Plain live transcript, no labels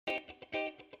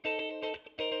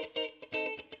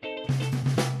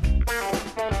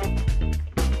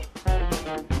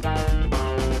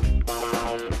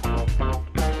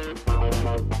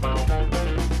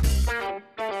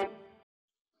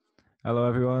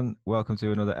gentlemen. Welcome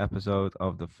to another episode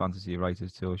of the Fantasy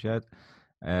Writers Tool Shed.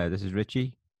 This is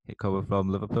Richie, coming from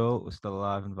Liverpool. We're still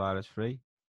alive and virus free.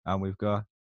 And we've got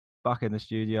back in the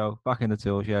studio, back in the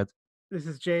tool shed. This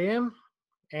is JM,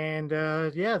 and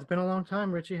yeah, it's been a long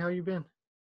time, Richie. How you been?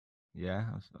 Yeah,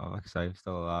 like I say, I'm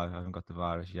still alive. I haven't got the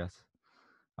virus yet.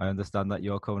 I understand that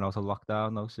you're coming out of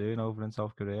lockdown though soon over in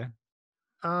South Korea.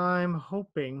 I'm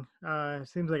hoping.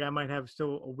 Seems like I might have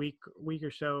still a week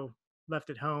or so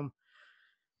left at home,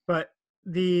 but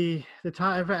the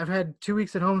time I've had 2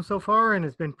 weeks at home so far, and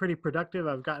it's been pretty productive.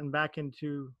 I've gotten back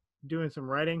into doing some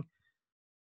writing.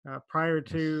 Uh, prior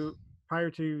Yes. to prior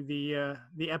to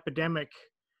the epidemic,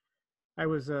 I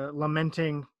was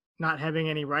lamenting not having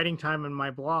any writing time in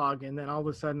my blog, and then all of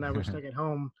a sudden I was stuck at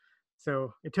home.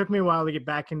 So it took me a while to get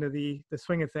back into the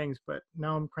swing of things, but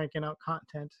now I'm cranking out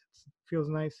content. It feels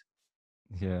nice.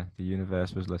 Yeah, the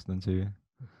universe was listening to you.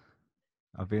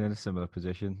 I've been in a similar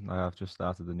position. I've just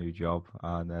started a new job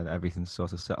and then everything's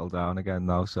sort of settled down again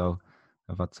now. So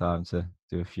I've had time to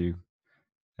do a few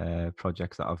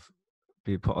projects that I've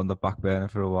been put on the back burner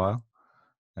for a while.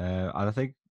 And I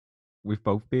think we've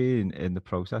both been in the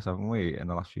process, haven't we, in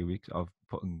the last few weeks of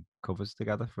putting covers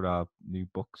together for our new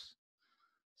books.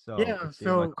 So Yeah. it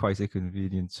seemed like So quite a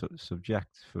convenient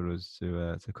subject for us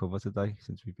to cover today,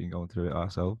 since we've been going through it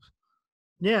ourselves.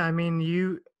 yeah, I mean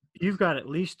you've got at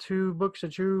least two books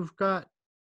that you've got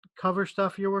cover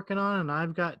stuff you're working on, and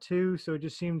I've got two. So it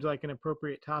just seems like an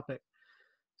appropriate topic.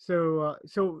 So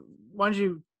why don't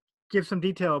you give some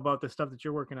detail about the stuff that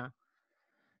you're working on?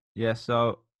 Yeah,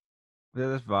 so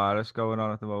there's this virus going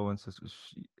on at the moment. So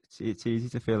it's easy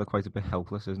to feel quite a bit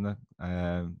helpless, isn't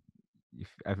it?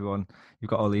 Everyone, you've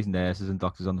got all these nurses and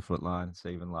doctors on the front line and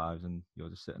saving lives, and you're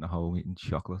just sitting at home eating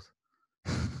chocolate.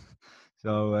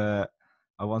 So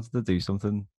I wanted to do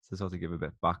something to sort of give a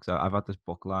bit back. So I've had this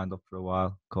book lined up for a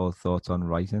while called Thoughts on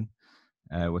Writing,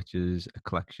 which is a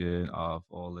collection of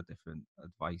all the different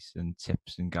advice and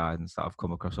tips and guidance that I've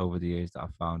come across over the years that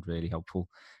I've found really helpful.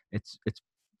 It's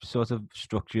sort of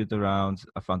structured around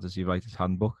a fantasy writer's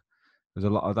handbook. There's a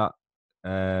lot of that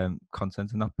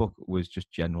content in that book was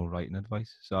just general writing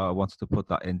advice. So I wanted to put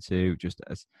that into just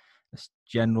a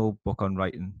general book on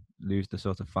writing, lose the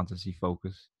sort of fantasy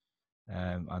focus,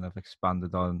 and I've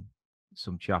expanded on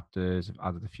some chapters.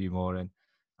 I've added a few more in,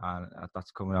 and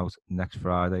that's coming out next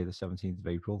Friday, the 17th of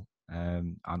April.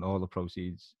 And all the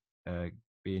proceeds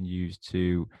being used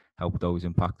to help those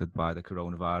impacted by the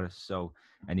coronavirus. So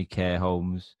any care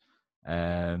homes,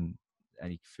 um,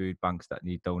 any food banks that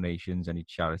need donations, any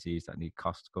charities that need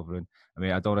costs covering. I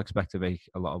mean, I don't expect to make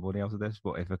a lot of money out of this,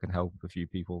 but if I can help a few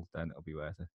people, then it'll be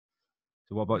worth it.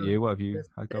 So what about Mm, you? What have you That's,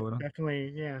 had that's going on?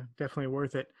 definitely, yeah, definitely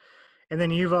worth it. And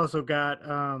then you've also got,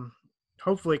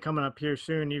 hopefully coming up here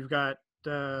soon, you've got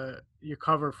your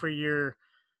cover for your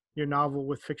novel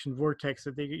with Fiction Vortex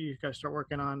that you've got to start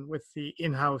working on with the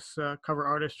in-house cover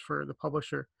artist for the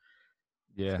publisher.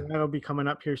 Yeah. So that'll be coming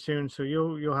up here soon. So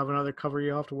you'll have another cover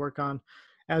you'll have to work on.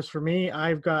 As for me,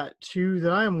 I've got two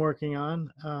that I'm working on.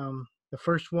 The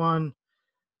first one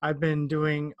I've been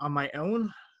doing on my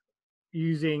own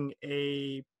using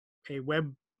a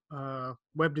web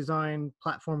design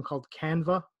platform called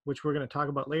Canva, which we're going to talk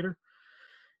about later.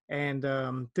 And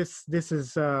this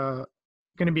is going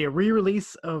to be a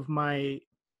re-release of my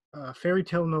fairy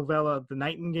tale novella, The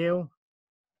Nightingale.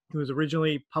 It was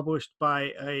originally published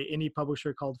by a indie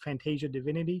publisher called Fantasia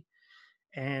Divinity,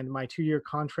 and my 2-year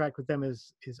contract with them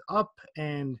is up,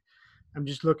 and I'm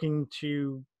just looking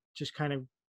to just kind of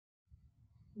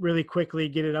really quickly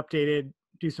get it updated,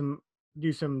 do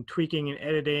some tweaking and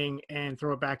editing, and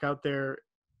throw it back out there.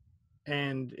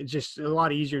 And it's just a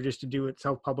lot easier just to do it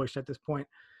self-published at this point.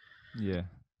 Yeah.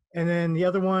 And then the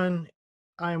other one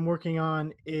I'm working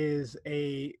on is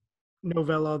a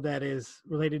novella that is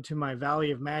related to my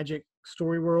Valley of Magic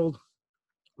story world,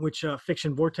 which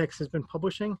Fiction Vortex has been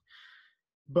publishing. Yeah.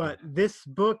 But this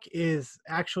book is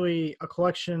actually a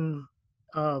collection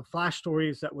of flash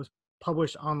stories that was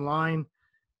published online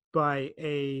by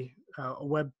a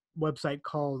website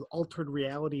called Altered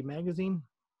Reality Magazine.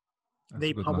 That's They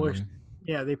a good published, magazine.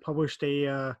 yeah, they published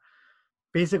a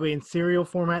basically in serial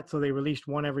format, so they released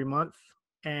one every month,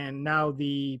 and now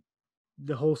the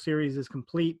whole series is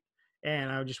complete,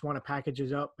 and I just want to package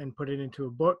it up and put it into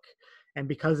a book. And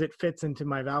because it fits into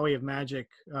my Valley of Magic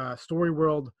story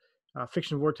world,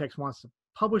 Fiction Vortex wants to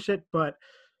publish it, but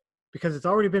because it's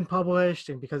already been published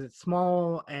and because it's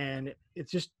small and it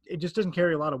just doesn't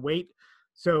carry a lot of weight.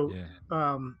 So Yeah.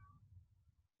 um,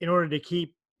 in order to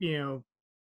keep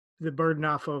the burden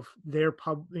off of their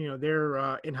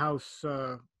in-house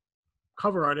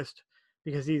cover artist,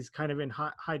 because he's kind of in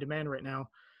high demand right now,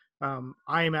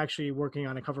 I am actually working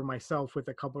on a cover myself with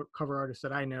a cover artist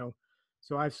that I know.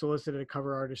 So I've solicited a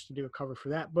cover artist to do a cover for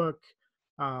that book.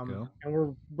 Cool. And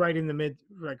we're right in the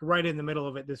right in the middle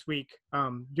of it this week,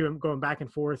 going back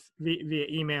and forth via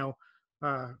email,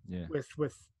 Yeah.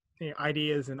 with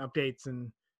ideas and updates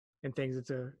and things. It's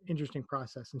a interesting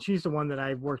process. And she's the one that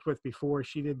I've worked with before.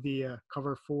 She did the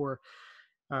cover for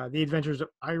The Adventures of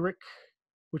Eirik,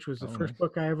 which was the Oh, first nice.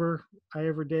 book I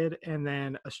ever did, and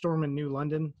then A Storm in New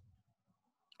London,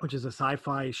 which is a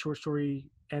sci-fi short story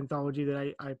anthology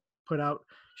that I put out.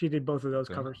 She did both of those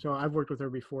Cool. covers, so I've worked with her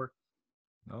before.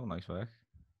 Oh, nice work.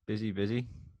 Busy, busy.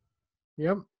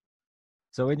 Yep.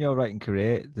 So in your writing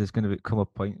career, there's going to come a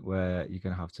point where you're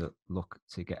going to have to look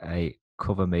to get a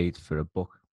cover made for a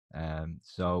book.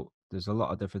 So there's a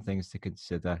lot of different things to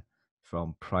consider,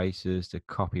 from prices to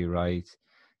copyright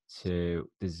to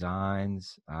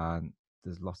designs, and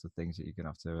there's lots of things that you're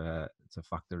going to have to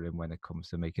factor in when it comes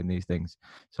to making these things.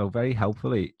 So very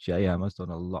helpfully, JM has done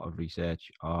a lot of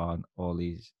research on all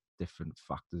these different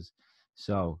factors.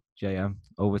 So JM,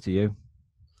 over to you.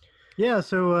 Yeah.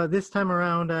 So this time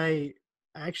around, I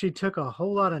actually took a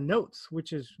whole lot of notes,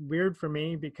 which is weird for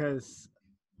me because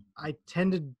I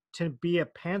tended to be a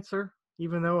pantser,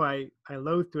 even though I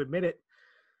loathe to admit it.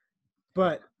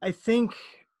 But I think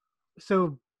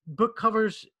so. Book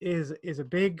covers is a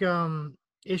big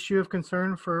issue of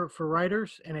concern for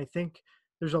writers, and I think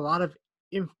there's a lot of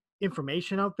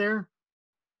information out there,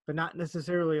 but not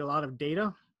necessarily a lot of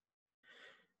data.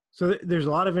 So there's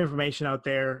a lot of information out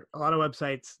there, a lot of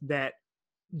websites that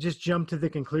just jump to the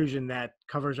conclusion that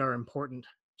covers are important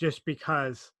just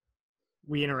because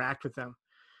we interact with them.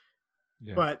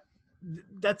 Yeah. But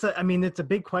I mean, it's a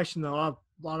big question that a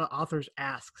lot of authors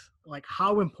ask, like,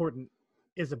 how important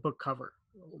is a book cover?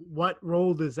 What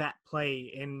role does that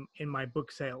play in my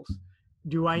book sales?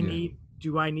 Do I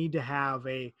Yeah. need to have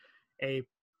a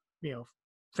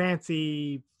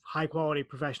fancy, high quality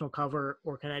professional cover,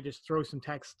 or can I just throw some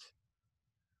text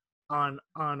on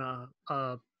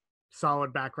a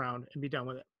solid background and be done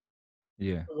with it?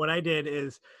 Yeah. What I did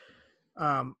is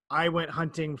I went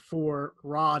hunting for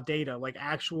raw data, like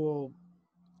actual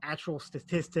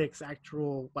statistics,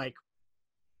 actual like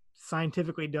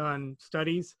scientifically done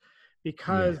studies, Yeah.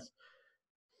 because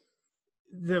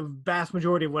the vast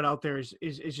majority of what out there is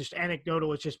just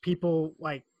anecdotal. It's just people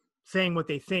like saying what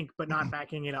they think but not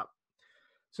backing it up.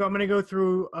 So I'm going to go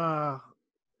through a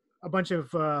bunch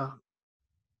of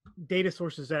data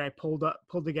sources that I pulled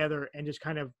together and just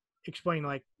kind of explain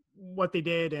like what they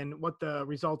did and what the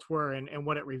results were and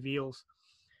what it reveals.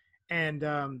 And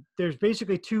there's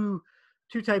basically two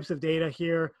types of data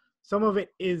here. Some of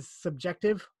it is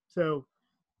subjective. So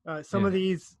some Yeah. of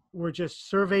these were just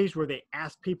surveys where they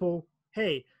asked people,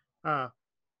 hey, uh,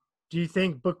 do you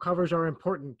think book covers are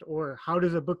important, or how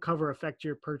does a book cover affect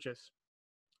your purchase?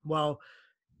 Well,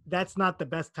 that's not the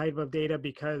best type of data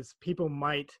because people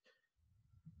might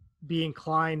be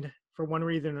inclined for one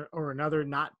reason or another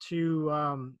not to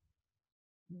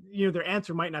their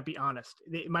answer might not be honest.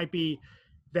 It might be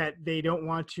that they don't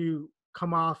want to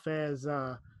come off as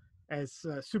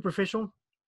superficial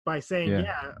by saying, Yeah.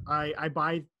 yeah, I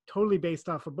buy totally based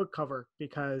off a book cover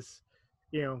because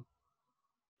you know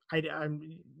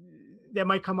I'm that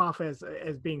might come off as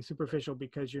being superficial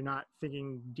because you're not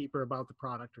thinking deeper about the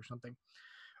product or something,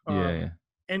 Yeah. Yeah.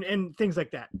 and things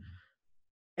like that.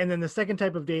 And then the second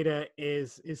type of data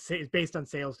is based on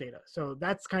sales data. So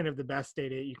that's kind of the best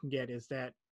data you can get, is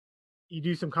that you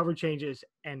do some cover changes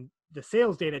and the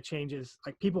sales data changes,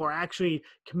 like people are actually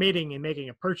committing and making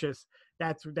a purchase.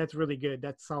 That's really good.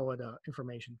 That's solid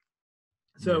information.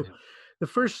 Yeah. So the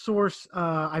first source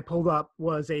I pulled up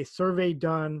was a survey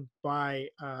done by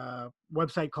a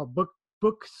website called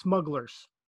Book Smugglers.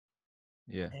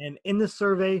 Yeah. And in this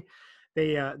survey,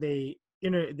 they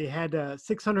had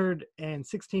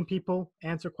 616 people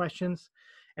answer questions,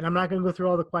 and I'm not going to go through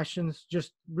all the questions,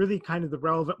 just really kind of the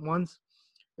relevant ones.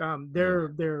 Yeah.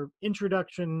 Their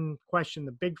introduction question,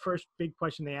 the first big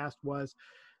question they asked was,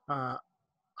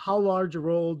 how large a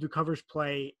role do covers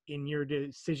play in your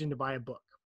decision to buy a book?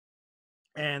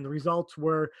 And the results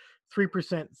were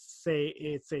 3%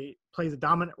 say plays a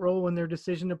dominant role in their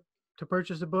decision to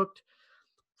purchase a book.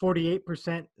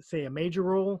 48% say a major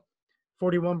role,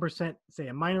 41% say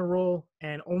a minor role,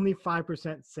 and only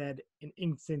 5% said an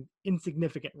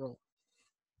insignificant role.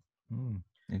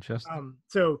 Interesting.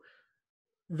 So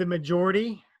the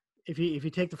majority, if you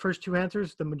take the first two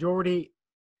answers, the majority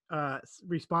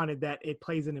responded that it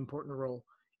plays an important role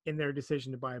in their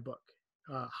decision to buy a book,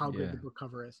 how good Yeah. the book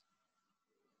cover is.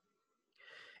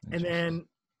 And Interesting. then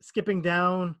skipping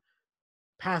down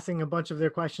passing a bunch of their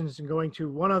questions and going to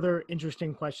one other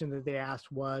interesting question that they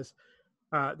asked was,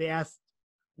 they asked,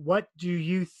 what do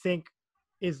you think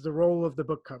is the role of the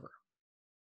book cover?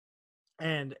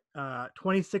 And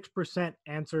 26%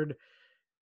 answered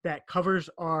that covers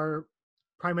are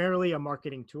primarily a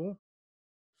marketing tool.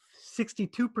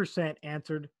 62%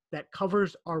 answered that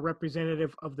covers are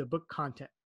representative of the book content.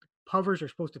 Covers are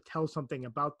supposed to tell something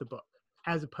about the book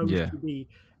as opposed Yeah. to be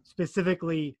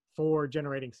specifically for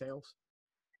generating sales.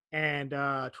 And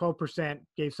 12%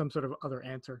 gave some sort of other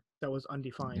answer that was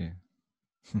undefined.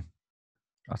 Yeah.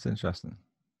 That's interesting.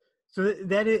 So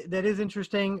that is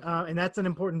interesting, and that's an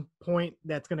important point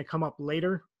that's going to come up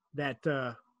later. That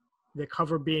the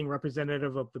cover being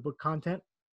representative of the book content,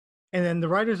 and then the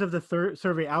writers of the third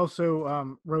survey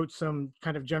also wrote some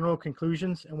kind of general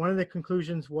conclusions. And one of the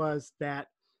conclusions was that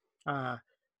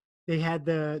they had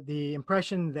the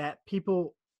impression that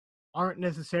people aren't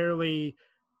necessarily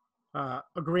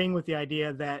agreeing with the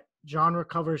idea that genre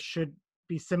covers should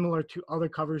be similar to other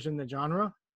covers in the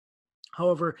genre.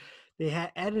 However, they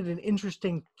had added an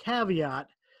interesting caveat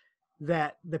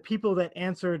that the people that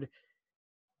answered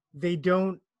they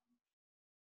don't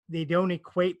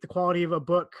equate the quality of a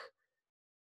book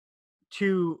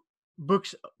to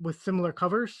books with similar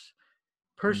covers.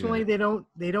 Personally, Yeah.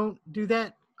 they don't do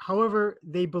that. However,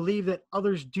 they believe that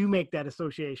others do make that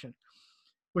association,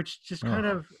 which just Oh.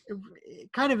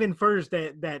 kind of infers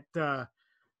that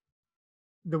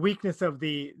the weakness of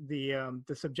the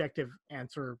subjective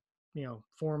answer,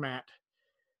 format,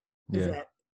 is Yeah.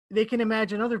 that they can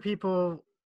imagine other people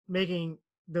making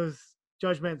those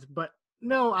judgments, but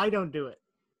no, I don't do it.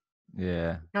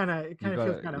 Yeah. It kind of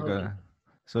feels kind of You hokey. gotta.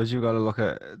 So as you got to look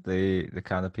at the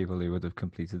kind of people who would have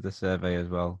completed the survey as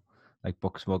well. Like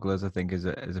Book Smugglers, I think is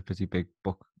a pretty big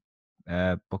book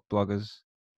bloggers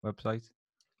website.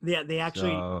 Yeah,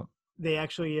 So they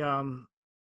actually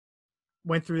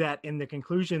went through that in the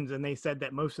conclusions, and they said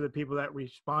that most of the people that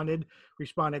responded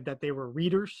that they were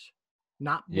readers,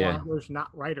 not yeah, bloggers,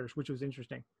 not writers, which was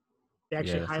interesting. They yeah,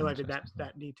 actually that's highlighted interesting.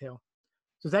 that detail.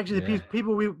 So it's actually Yeah,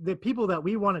 the people that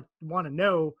we want to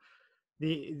know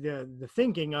the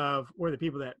thinking of were the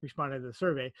people that responded to the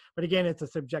survey. But again, it's a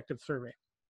subjective survey.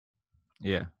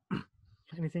 yeah.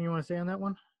 Anything you want to say on that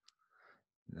one?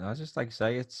 I just like to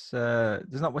say it's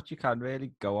there's not much you can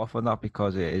really go off on that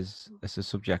because it's a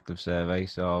subjective survey.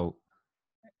 So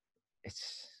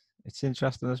it's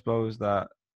interesting, I suppose, that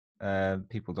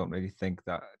people don't really think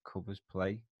that covers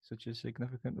play such a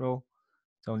significant role.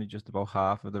 It's only just about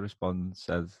half of the respondents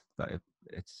said that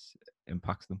it's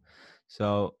impacts them.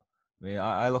 So, I mean,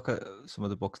 I look at some of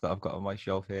the books that I've got on my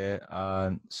shelf here,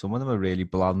 and some of them are really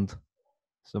bland.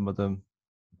 Some of them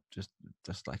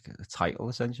just like a title,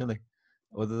 essentially.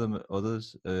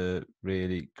 Others are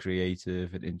really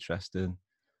creative and interesting.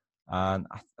 And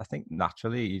I think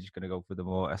naturally you're just going to go for the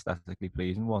more aesthetically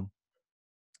pleasing one.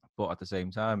 But at the same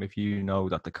time, if you know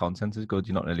that the content is good,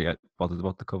 you're not really bothered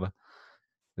about the cover.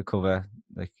 The cover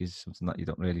is something that you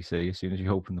don't really see as soon as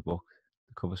you open the book.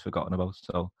 The cover's forgotten about.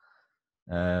 So,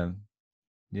 um,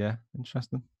 yeah,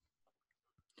 interesting.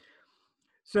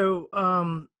 So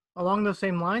along those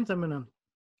same lines, I'm going to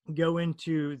go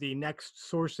into the next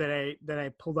source that I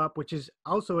pulled up, which is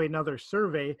also another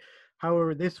survey.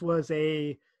 However, this was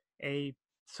a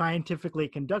scientifically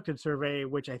conducted survey,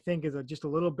 which I think is just a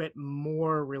little bit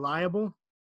more reliable.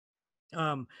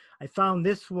 I found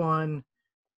this one.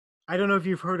 I don't know if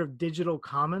you've heard of Digital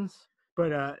Commons,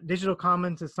 but Digital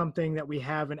Commons is something that we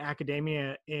have in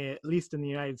academia, at least in the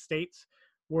United States,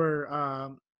 where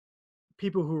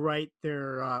people who write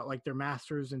their their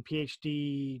master's and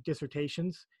PhD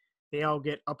dissertations, they all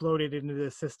get uploaded into the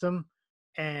system,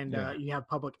 and Yeah. you have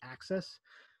public access.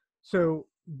 So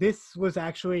this was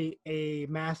actually a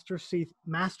master's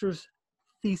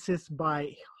thesis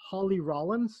by Holly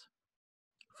Rollins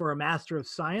for a Master of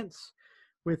Science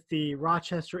with the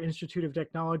Rochester Institute of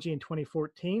Technology in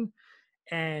 2014,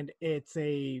 and it's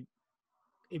a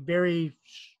very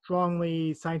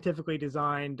strongly scientifically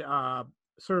designed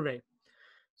survey.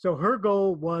 So her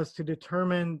goal was to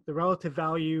determine the relative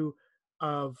value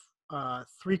of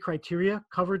three criteria: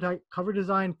 cover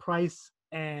design, price,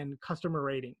 and customer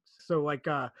ratings. So like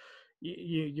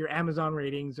your Amazon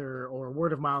ratings or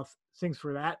word of mouth, things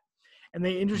for that. And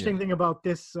the Yeah. interesting thing about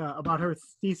this, about her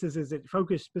thesis, is it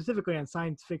focused specifically on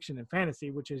science fiction and fantasy,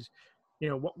 which is,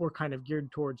 what we're kind of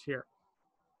geared towards here.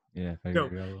 Yeah. Very So,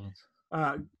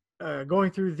 relevant.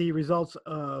 going through the results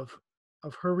of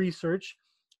her research,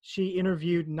 she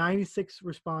interviewed 96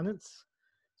 respondents.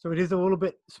 So it is a little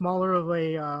bit smaller of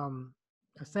a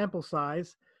sample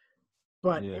size,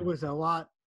 but Yeah. it was a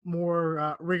lot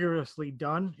more rigorously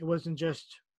done. It wasn't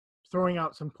just throwing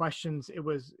out some questions. It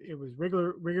was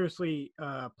rigorously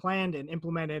planned and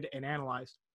implemented and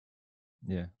analyzed.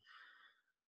 Yeah.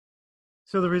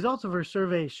 So the results of her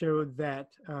survey showed that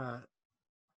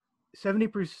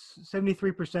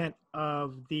 73%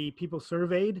 of the people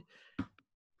surveyed,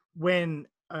 when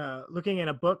looking at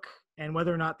a book and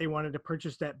whether or not they wanted to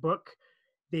purchase that book,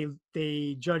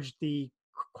 they judged the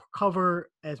cover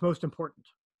as most important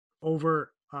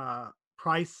over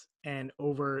price and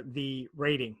over the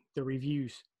rating, the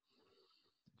reviews.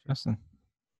 Interesting.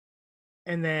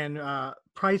 And then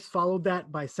price followed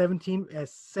that by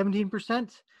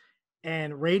 17%,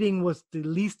 and rating was the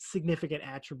least significant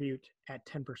attribute at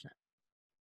 10%.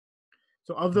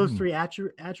 So of those three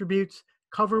attributes,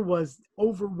 cover was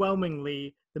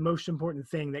overwhelmingly the most important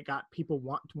thing that got people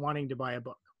wanting to buy a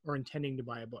book or intending to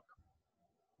buy a book.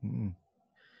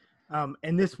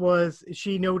 And this was,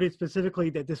 she noted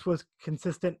specifically that this was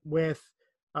consistent with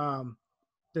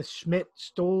the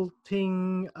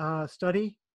Schmidt-Stolting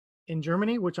study in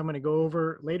Germany, which I'm going to go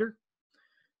over later.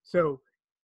 So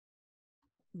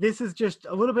this is just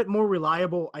a little bit more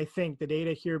reliable, I think, the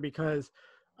data here, because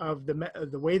of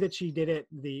the way that she did it,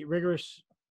 the rigorous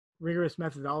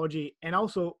methodology, and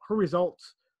also her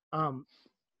results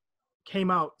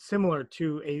came out similar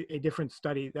to a different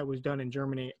study that was done in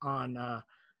Germany on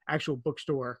actual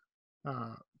bookstore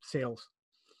sales.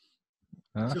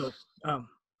 So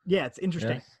yeah, it's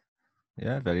interesting.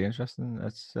 Yeah, very interesting.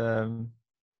 That's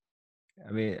I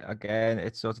mean, again,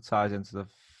 it sort of ties into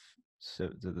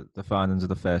the findings of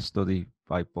the first study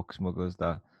by book smugglers,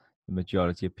 that the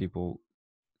majority of people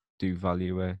do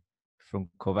value a front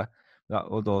cover. That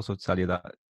would also tell you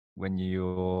that when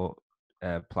you're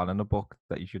planning a book,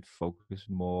 that you should focus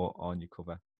more on your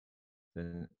cover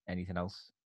than anything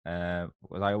else.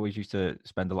 Well, I always used to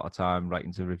spend a lot of time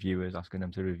writing to reviewers, asking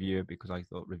them to review it, because I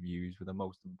thought reviews were the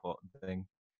most important thing.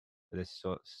 But this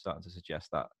sort of starting to suggest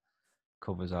that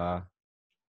covers are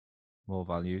more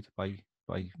valued by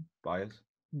buyers.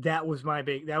 That was my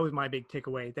big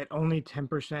takeaway, that only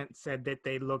 10% said that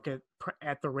they look at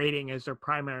the rating as their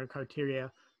primary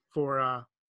criteria for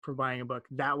buying a book.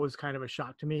 That was kind of a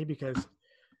shock to me, because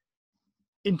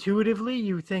intuitively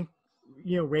you think,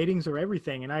 ratings are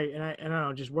everything. And I don't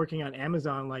know, just working on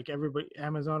Amazon, like everybody,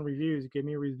 Amazon reviews, give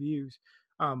me reviews.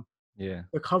 Yeah.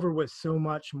 The cover was so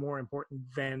much more important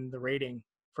than the rating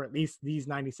for at least these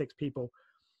 96 people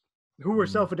who were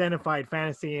self-identified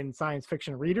fantasy and science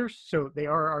fiction readers. So they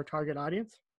are our target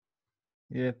audience.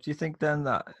 Yeah. Do you think then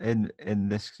that in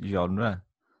this genre,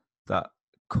 that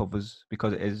covers,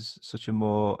 because it is such a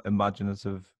more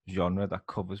imaginative genre, that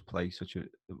covers play such a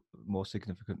more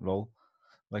significant role?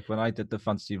 Like when I did the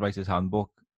Fantasy Writer's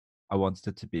Handbook, I wanted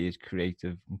it to be as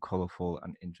creative and colourful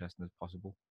and interesting as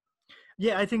possible.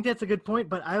 Yeah, I think that's a good point.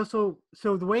 But I also,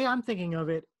 so the way I'm thinking of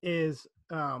it is,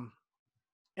 and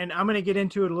I'm going to get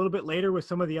into it a little bit later with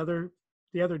some of the other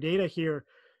data here,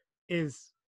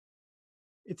 is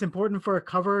it's important for a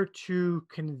cover to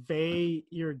convey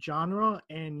your genre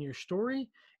and your story.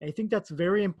 And I think that's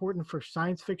very important for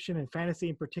science fiction and fantasy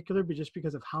in particular, but just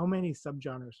because of how many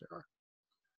subgenres there are.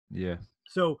 Yeah.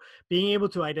 So being able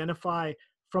to identify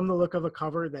from the look of a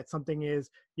cover that something is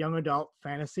young adult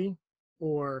fantasy,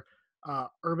 or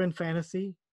urban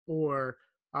fantasy, or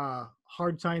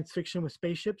hard science fiction with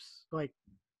spaceships, like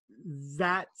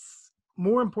that's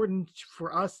more important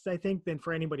for us, I think, than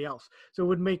for anybody else. So it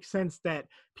would make sense that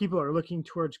people are looking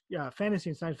towards fantasy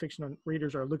and science fiction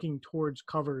readers are looking towards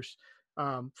covers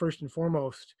first and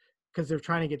foremost, because they're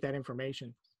trying to get that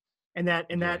information. And that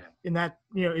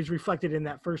is reflected in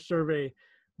that first survey,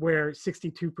 where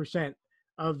 62%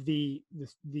 of the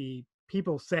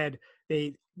people said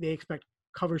they expect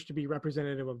covers to be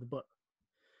representative of the book.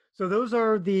 So those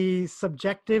are the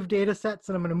subjective data sets,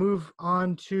 and I'm going to move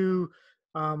on to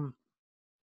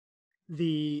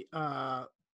the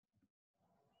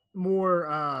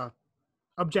more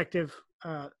objective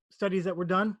studies that were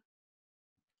done.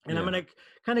 And I'm going to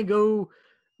kind of go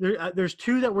there. There's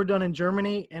two that were done in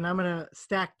Germany, and I'm going to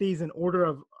stack these in order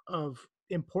of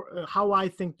how I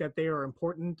think that they are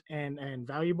important and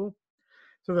valuable.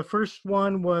 So the first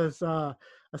one was a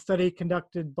study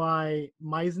conducted by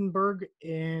Meisenberg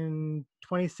in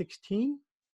 2016.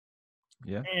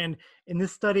 Yeah. And in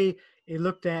this study, it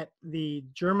looked at the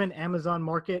German Amazon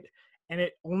market, and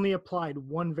it only applied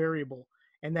one variable,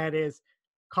 and that is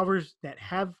covers that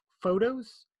have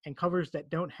photos and covers that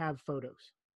don't have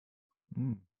photos.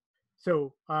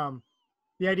 So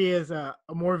the idea is a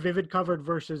more vivid cover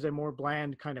versus a more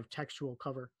bland kind of textual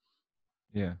cover.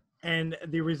 Yeah. And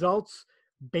the results,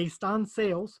 based on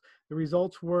sales, the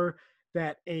results were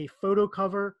that a photo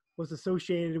cover was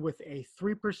associated with a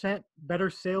 3% better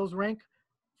sales rank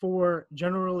for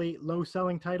generally low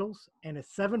selling titles and a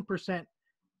 7%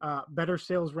 better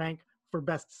sales rank for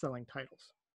best selling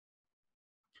titles.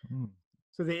 Mm.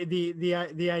 So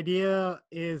the idea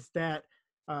is that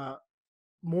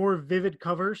more vivid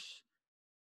covers.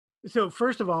 So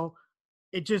first of all,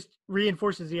 it just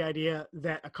reinforces the idea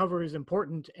that a cover is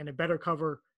important, and a better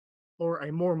cover or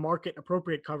a more market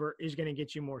appropriate cover is going to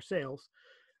get you more sales.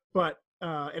 But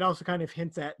it also kind of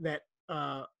hints at that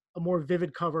a more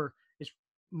vivid cover is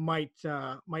might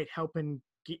help in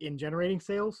generating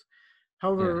sales.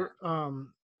 However,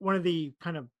 one of the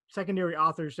kind of secondary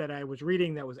authors that I was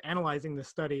reading that was analyzing the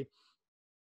study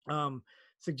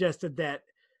suggested that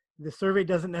the survey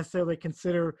doesn't necessarily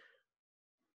consider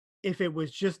if it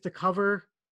was just the cover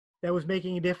that was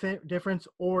making a difference,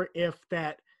 or if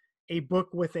that a book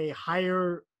with a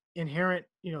higher inherent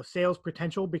sales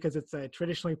potential because it's a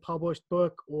traditionally published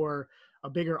book or a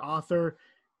bigger author,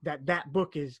 that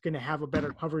book is going to have a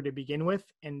better cover to begin with,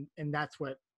 and that's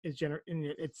what is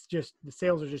it's just the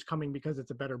sales are just coming because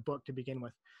it's a better book to begin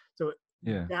with. So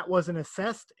that wasn't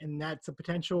assessed, and that's a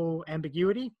potential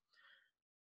ambiguity.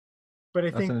 But I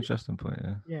That's think an interesting point.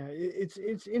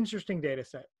 it's interesting data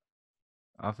set.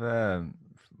 I've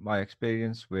my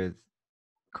experience with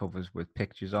covers with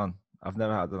pictures on. I've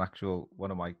never had an actual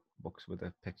one of my books with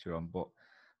a picture on, but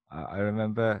I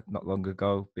remember not long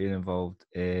ago being involved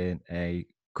in a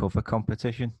cover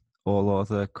competition, all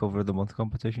author cover of the month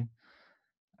competition,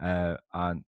 and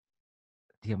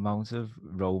the amount of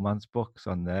romance books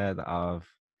on there that have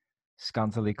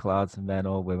scantily clad men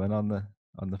or women on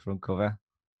the front cover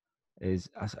is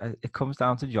it comes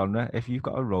down to genre. If you've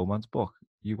got a romance book,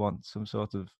 you want some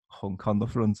sort of hunk on the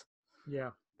front. Yeah,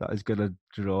 that is going to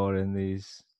draw in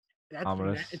these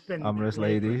amorous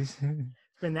ladies.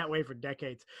 It's been that way for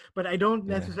decades. But I don't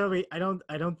necessarily, I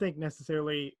don't think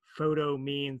necessarily photo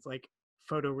means like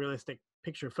photorealistic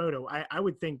picture photo. I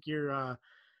would think your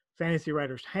fantasy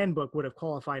writer's handbook would have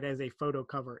qualified as a photo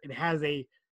cover. It has a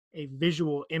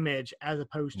visual image as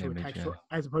opposed to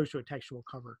a textual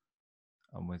cover.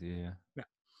 I'm with you. Yeah.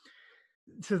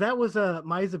 So that was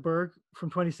Meisberg from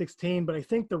 2016. But I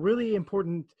think the really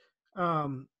important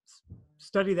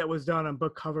study that was done on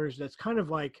book covers, that's kind of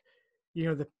like,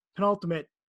 the penultimate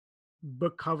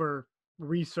book cover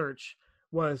research,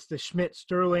 was the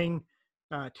Schmidt-Sterling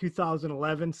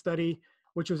 2011 study,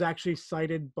 which was actually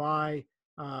cited by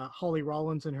Holly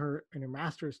Rollins in her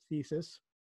master's thesis.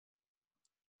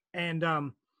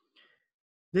 And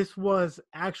this was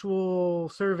actual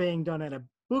surveying done at a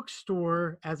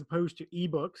bookstore as opposed to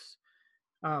ebooks.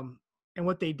 And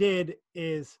what they did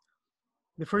is,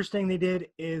 the first thing they did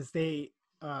is they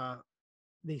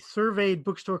surveyed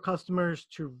bookstore customers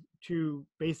to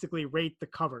basically rate the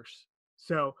covers.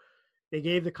 So they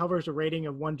gave the covers a rating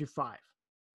of 1 to 5.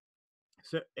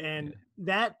 So, and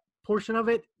that portion of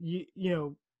it,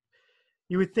 you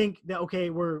would think that, okay,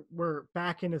 we're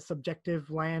back in a subjective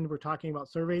land. We're talking about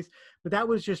surveys, but that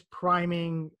was just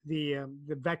priming the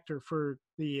vector for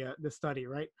the study,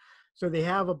 right? So they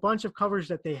have a bunch of covers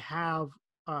that they have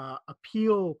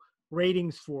appeal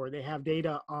ratings for. They have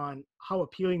data on how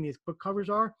appealing these book covers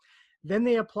are. Then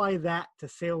they apply that to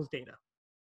sales data.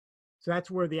 So that's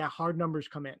where the hard numbers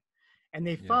come in. And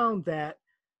they found that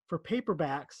for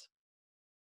paperbacks,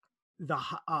 the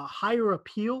higher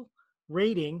appeal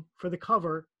rating for the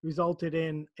cover resulted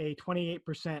in a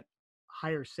 28%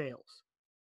 higher sales.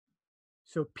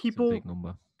 So people, that's a big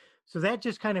number. So that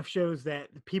just kind of shows that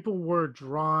people were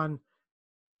drawn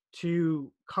to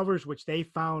covers which they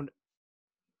found,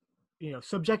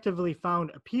 subjectively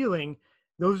found appealing.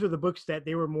 Those are the books that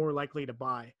they were more likely to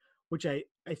buy, which I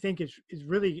think is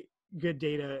really good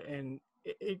data. And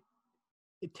it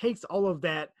takes all of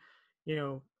that,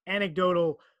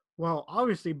 anecdotal, well,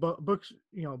 obviously books,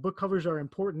 book covers are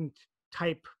important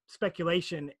type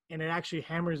speculation, and it actually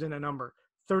hammers in a number,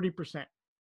 30%.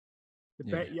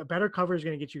 A better cover is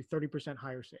going to get you 30%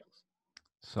 higher sales.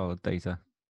 Solid data.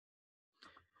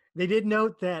 They did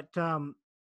note that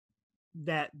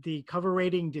that the cover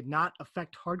rating did not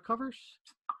affect hardcovers,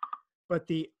 but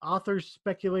the authors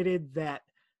speculated that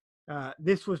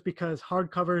this was because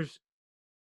hardcovers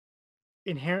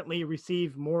inherently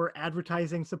receive more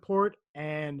advertising support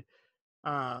and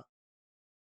are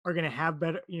going to have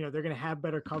better, they're going to have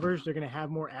better covers. They're going to have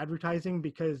more advertising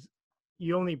because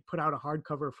you only put out a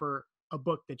hardcover for a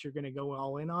book that you're going to go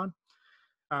all in on.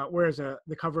 Whereas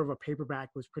the cover of a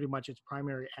paperback was pretty much its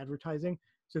primary advertising.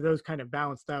 So those kind of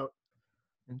balanced out.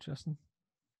 Interesting.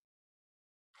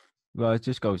 Well, it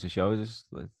just goes to show just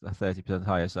like a 30%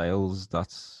 higher sales.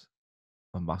 That's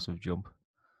a massive jump.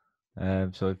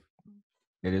 So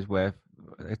it is worth.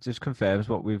 It just confirms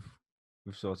what we've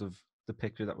sort of the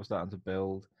picture that we're starting to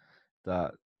build.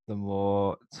 That the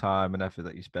more time and effort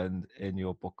that you spend in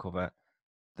your book cover,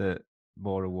 the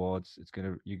more rewards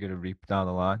you're gonna reap down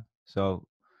the line. So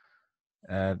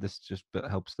this just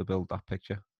helps to build that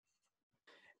picture.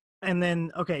 And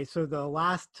then, okay, so the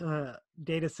last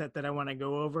data set that I want to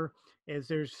go over is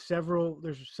there's several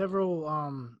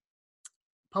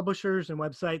publishers and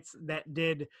websites that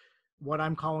did what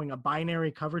I'm calling a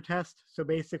binary cover test. So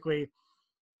basically,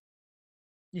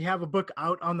 you have a book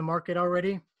out on the market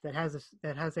already that has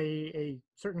a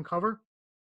certain cover,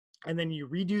 and then you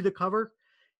redo the cover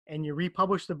and you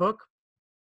republish the book,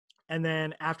 and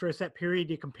then after a set period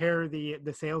you compare the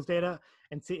sales data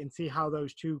and see how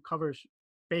those two covers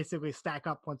basically stack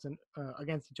up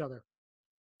against each other.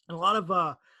 And a lot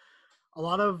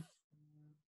of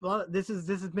this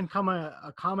has become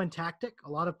a common tactic. A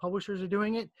lot of publishers are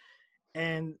doing it,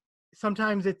 and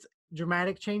sometimes it's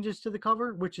dramatic changes to the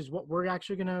cover, which is what we're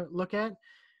actually going to look at.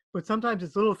 But sometimes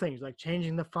it's little things like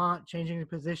changing the font, changing the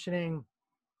positioning.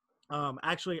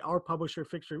 Actually, our publisher,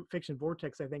 Fiction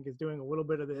Vortex, I think, is doing a little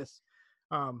bit of this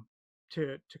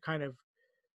to kind of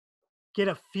get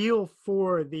a feel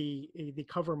for the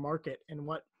cover market and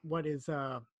what is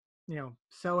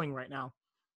selling right now.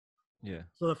 Yeah.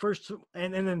 So the first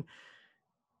and then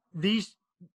these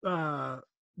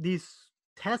these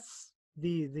tests,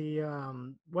 the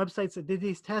websites that did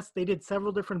these tests, they did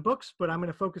several different books, but I'm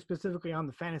going to focus specifically on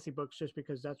the fantasy books just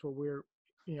because that's what we're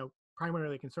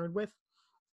primarily concerned with.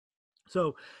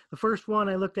 So the first one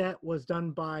I looked at was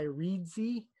done by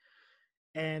Reedsy,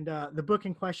 and the book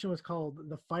in question was called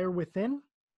The Fire Within.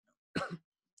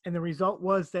 And the result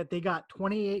was that they got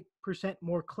 28%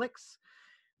 more clicks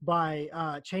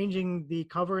by changing the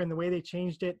cover. And the way they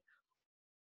changed it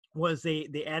was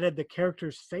they added the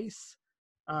character's face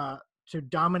to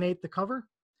dominate the cover.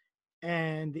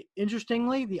 And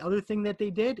interestingly, the other thing that they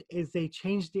did is they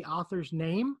changed the author's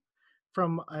name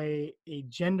from a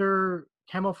gender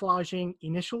camouflaging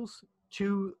initials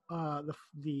to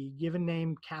the given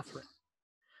name Catherine.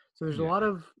 So there's a lot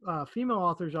of female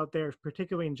authors out there,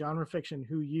 particularly in genre fiction,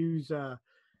 who use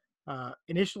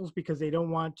initials because they don't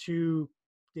want to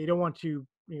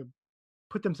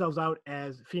put themselves out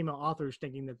as female authors,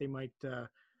 thinking that they might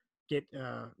get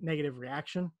negative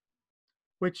reaction,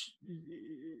 which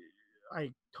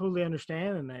I totally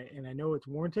understand, and I know it's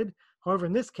warranted. However,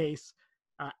 in this case,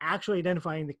 actually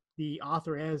identifying the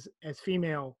author as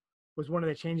female was one of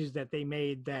the changes that they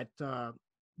made that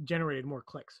generated more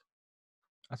clicks.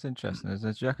 That's interesting, isn't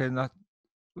it? Do you reckon that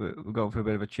we're going for a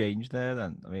bit of a change there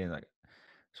then? I mean, like,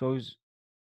 suppose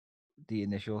the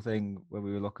initial thing when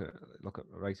we look at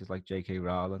writers like J.K.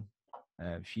 Rowling,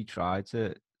 she tried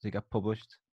to get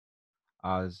published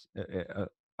as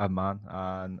a man,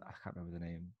 and I can't remember the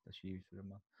name that she used for the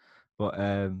man, but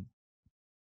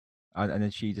and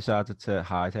then she decided to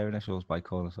hide her initials by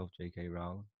calling herself J.K.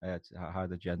 Rowling, to hide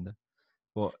the gender.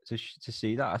 But to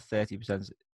see that a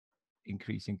 30%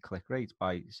 increase in click rates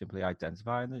by simply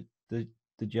identifying the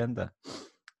gender,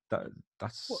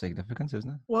 that's significant,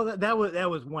 isn't it? Well, that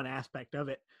was one aspect of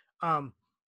it,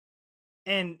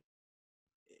 and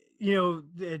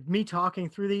me talking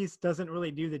through these doesn't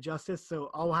really do the justice. So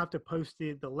I'll have to post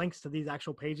the links to these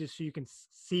actual pages so you can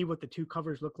see what the two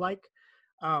covers look like.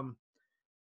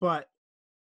 But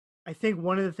I think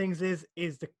one of the things is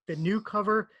the new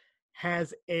cover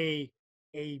has a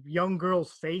young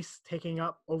girl's face taking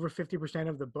up over 50%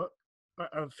 of the book,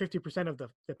 of 50% of the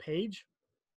page.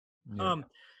 Yeah.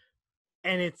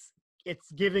 And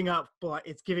it's giving off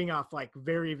like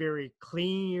very, very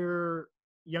clear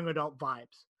young adult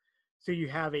vibes. So you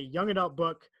have a young adult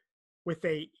book with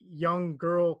a young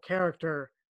girl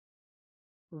character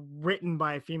written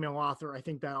by a female author. I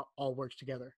think that all works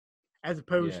together, as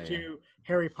opposed to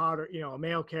Harry Potter. A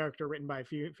male character written by a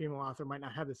female author might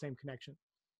not have the same connection.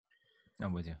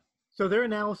 I'm with you. So their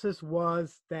analysis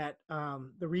was that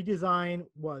the redesign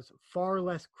was far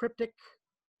less cryptic.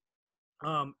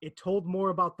 It told more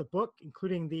about the book,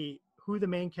 including who the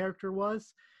main character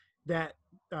was, that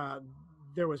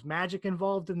there was magic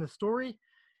involved in the story,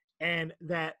 and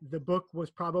that the book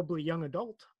was probably young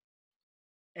adult.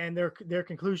 And their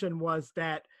conclusion was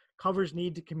that covers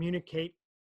need to communicate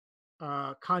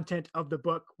content of the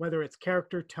book, whether it's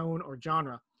character, tone, or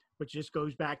genre, which just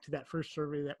goes back to that first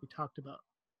survey that we talked about.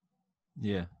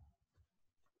 Yeah.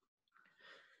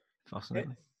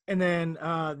 Fascinating. And then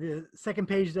the second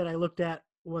page that I looked at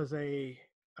was I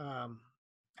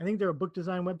think they're a book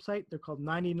design website. They're called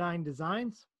 99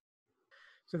 Designs.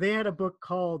 So they had a book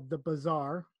called The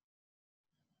Bazaar.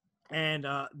 And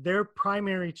their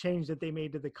primary change that they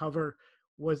made to the cover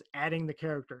was adding the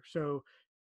character. So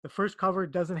the first cover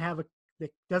doesn't have a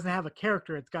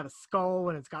character. It's got a skull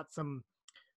and it's got some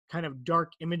kind of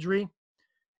dark imagery.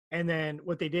 And then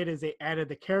what they did is they added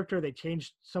the character. They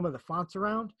changed some of the fonts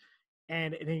around,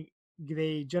 and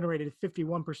they generated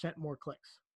 51% more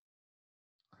clicks.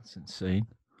 That's insane.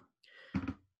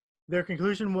 Their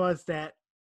conclusion was that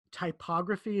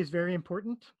typography is very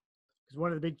important, because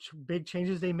one of the big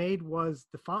changes they made was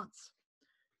the fonts.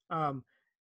 And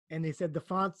they said the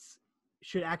fonts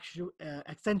should actually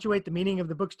accentuate the meaning of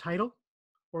the book's title,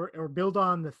 or build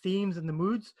on the themes and the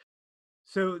moods.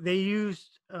 So they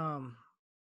used a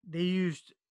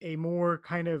more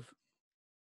kind of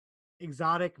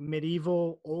exotic,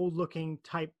 medieval, old-looking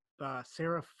type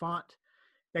serif font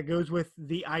that goes with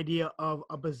the idea of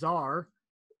a bazaar.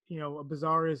 A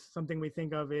bazaar is something we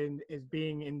think of as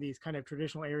being in these kind of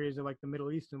traditional areas of like the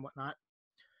Middle East and whatnot.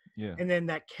 Yeah. And then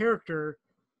that character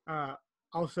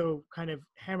also kind of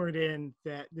hammered in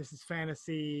that this is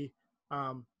fantasy,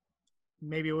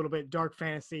 maybe a little bit dark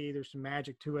fantasy. There's some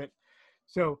magic to it.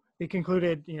 So they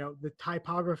concluded, the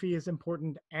typography is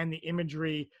important, and the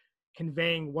imagery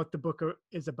conveying what the book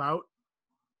is about,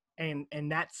 and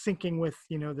that syncing with,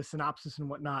 the synopsis and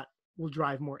whatnot will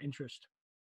drive more interest.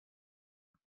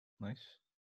 Nice.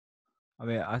 I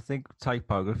mean, I think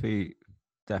typography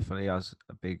definitely has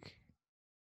a big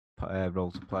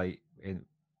role to play in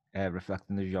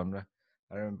reflecting the genre.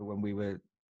 I remember when we were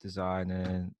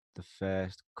designing the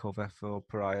first cover for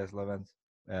Pariah's Lament,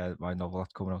 my novel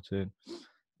that's coming out soon.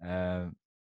 The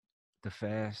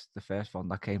first font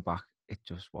that came back, it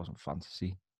just wasn't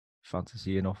fantasy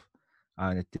enough,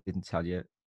 and it didn't tell you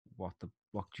what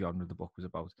genre the book was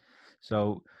about.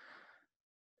 So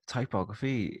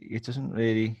typography, it doesn't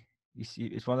really. You see,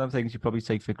 it's one of them things you probably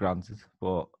take for granted,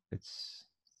 but it's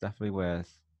definitely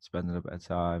worth spending a bit of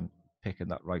time picking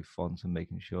that right font and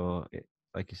making sure it,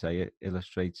 like you say, it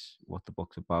illustrates what the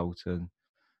book's about and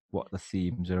what the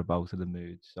themes are about and the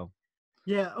mood. So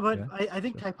yeah, but yeah, I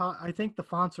think I think the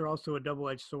fonts are also a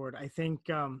double-edged sword. I think,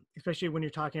 especially when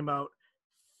you're talking about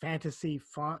fantasy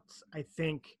fonts, I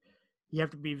think you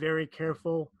have to be very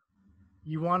careful.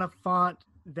 You want a font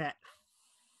that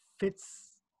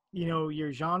fits,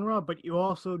 your genre, but you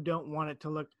also don't want it to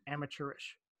look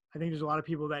amateurish. I think there's a lot of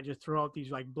people that just throw out these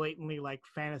like blatantly like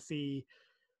fantasy,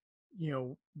 you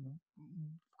know,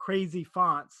 crazy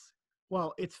fonts.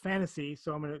 Well, it's fantasy,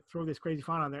 so I'm going to throw this crazy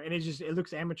font on there, and it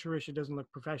looks amateurish. It doesn't look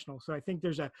professional. So I think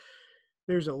there's a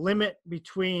limit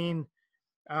between,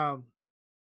 um,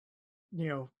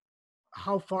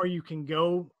 how far you can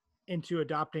go into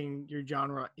adopting your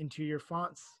genre into your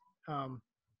fonts. I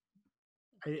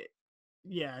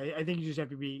I think you just have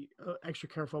to be extra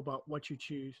careful about what you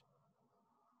choose.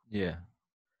 yeah,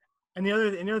 And the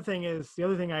other thing is, the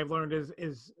other thing I've learned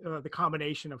is the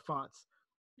combination of fonts.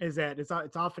 Is that it's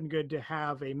often good to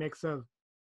have a mix of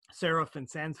serif and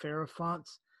sans serif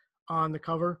fonts on the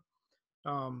cover,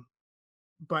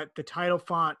 but the title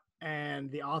font and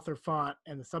the author font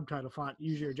and the subtitle font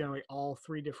usually are generally all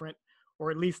three different, or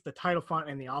at least the title font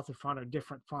and the author font are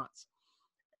different fonts.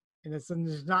 And it's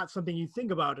not something you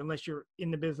think about unless you're in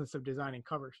the business of designing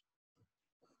covers.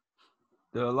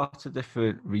 there are lots of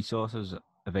different resources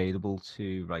available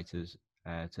to writers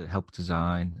to help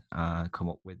design and come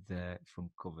up with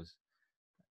front covers.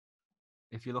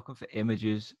 If you're looking for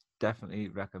images, definitely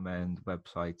recommend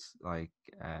websites like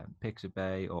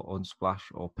Pixabay or Unsplash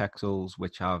or Pexels,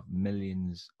 which have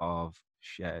millions of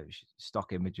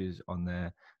stock images on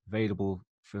there available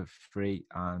for free,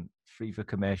 and free for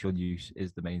commercial use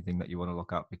is the main thing that you want to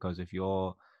look at, because if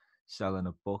you're selling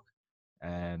a book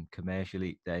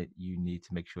commercially, then you need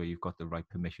to make sure you've got the right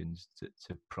permissions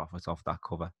to profit off that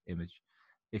cover image.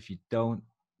 If you don't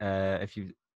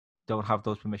have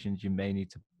those permissions, you may need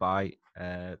to buy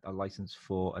a license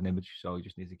for an image. So you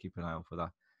just need to keep an eye out for that.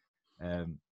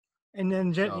 And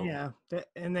then,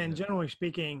 generally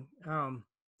speaking,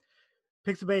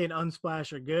 Pixabay and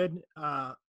Unsplash are good.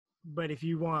 But if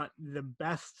you want the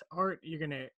best art, you're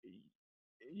gonna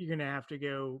have to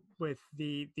go with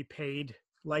the paid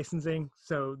licensing.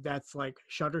 So that's like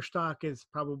Shutterstock is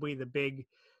probably the big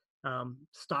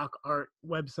stock art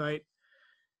website,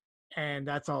 and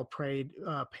that's all paid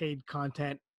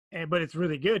content. But it's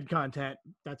really good content.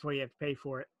 That's why you have to pay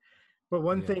for it. But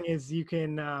one thing is, you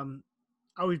can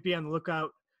always be on the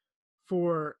lookout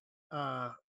for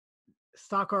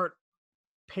stock art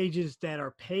pages that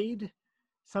are paid.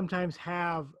 Sometimes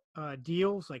have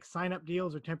deals, like sign-up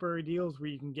deals or temporary deals, where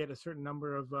you can get a certain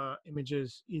number of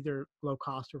images either low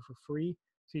cost or for free.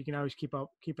 So you can always keep an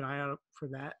eye out for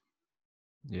that.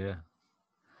 Yeah.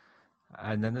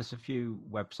 And then there's a few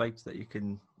websites that you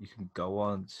can go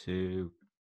on to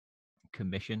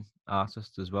commission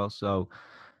artists as well. So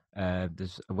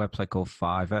there's a website called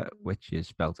Fiverr, which is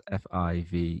spelled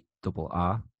Fivrr.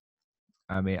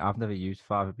 I mean, I've never used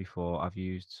Fiverr before. I've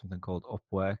used something called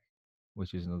Upwork,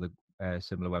 which is another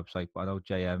similar website. But I know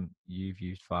JM, you've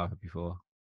used Fiverr before.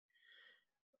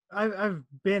 I've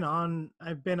been around,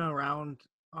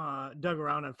 dug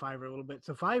around on Fiverr a little bit.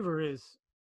 So Fiverr is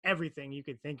everything you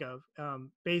could think of.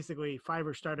 Basically,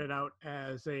 Fiverr started out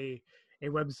as a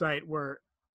website where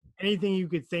anything you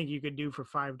could think you could do for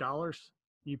 $5,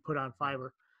 you put on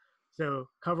Fiverr. So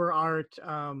cover art,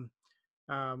 um,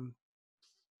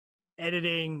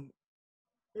 editing,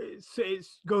 it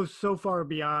goes so far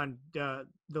beyond the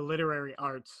literary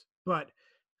arts, but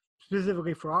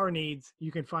specifically for our needs,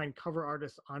 you can find cover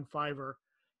artists on Fiverr,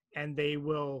 and they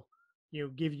will,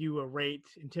 give you a rate,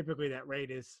 and typically that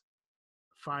rate is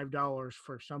 $5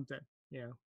 for something. You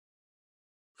know,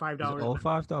 five Is it dollars. all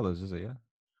 $5? Is it? Yeah.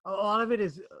 A lot of it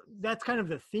is that's kind of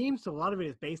the theme, so a lot of it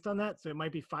is based on that. So it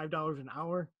might be $5 an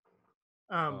hour,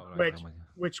 Oh, right.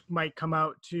 which might come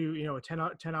out to a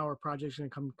 10 hour project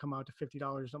and come out to $50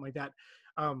 or something like that.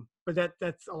 But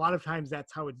that's a lot of times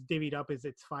that's how it's divvied up, is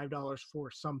it's $5 for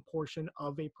some portion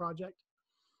of a project.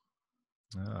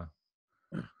 Ah.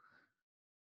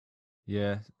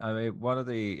 Yeah, I mean, one of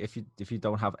the if you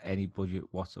don't have any budget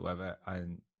whatsoever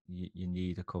and you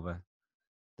need to cover,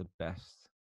 the best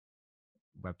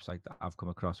website that I've come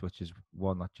across, which is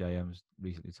one that JM's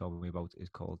recently told me about, is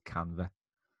called Canva.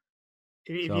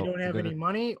 If you So don't we're have any gonna,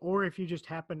 money, or if you just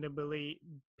happen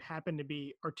to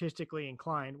be artistically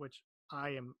inclined, which I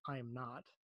am not.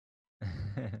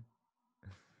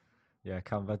 yeah,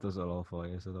 Canva does it all for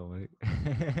you, so don't worry.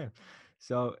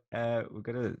 So we're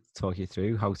gonna talk you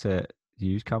through how to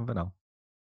use Canva now.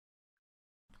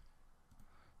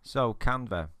 So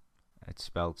Canva, it's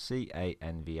spelled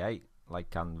Canva, like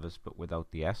canvas but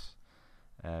without the S.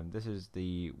 This is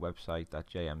the website that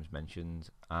JM's mentioned,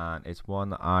 and it's one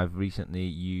that I've recently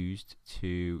used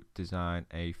to design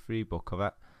a free book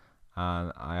cover,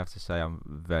 and I have to say I'm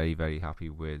very, very happy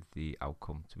with the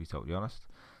outcome, to be totally honest.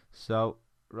 So,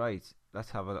 right,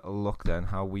 let's have a little look then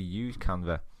how we use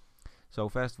Canva. So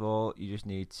first of all, you just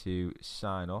need to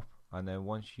sign up, and then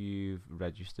once you've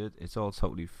registered, it's all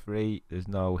totally free. There's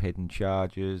no hidden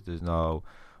charges. There's no,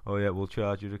 oh yeah, we'll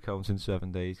charge your account in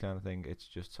 7 days kind of thing. It's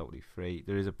just totally free.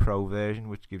 There is a pro version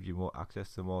which gives you more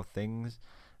access to more things,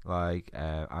 like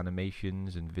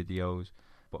animations and videos.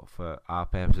 But for our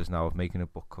purposes now of making a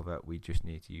book cover, we just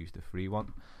need to use the free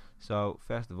one. So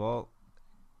first of all,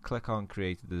 click on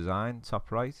Create a Design, top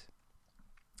right,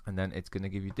 and then it's going to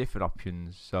give you different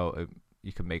options. So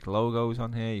you can make logos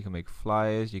on here, you can make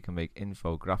flyers, you can make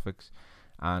infographics,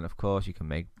 and of course you can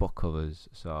make book covers.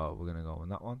 So we're going to go on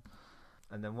that one.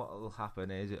 And then what will happen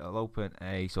is it'll open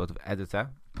a sort of editor,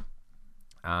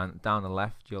 and down the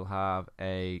left you'll have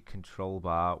a control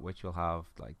bar which will have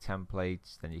like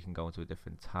templates. Then you can go into a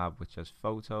different tab which has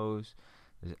photos.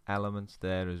 There's elements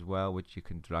there as well which you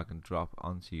can drag and drop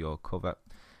onto your cover.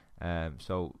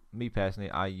 So me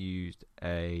personally, I used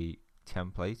a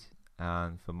template,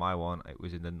 and for my one it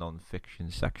was in the non-fiction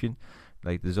section.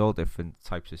 Like there's all different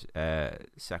types of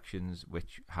sections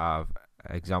which have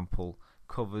example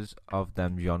covers of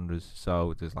them genres.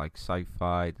 So there's like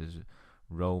sci-fi, there's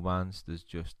romance, there's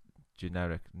just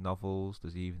generic novels,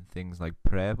 there's even things like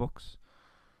prayer books.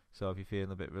 So if you're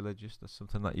feeling a bit religious, that's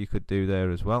something that you could do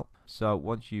there as well. So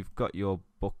once you've got your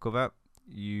book cover,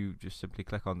 you just simply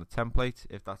click on the template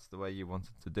if that's the way you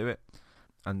wanted to do it,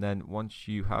 and then once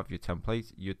you have your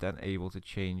template, you're then able to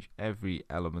change every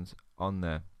element on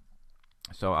there.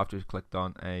 So I've just clicked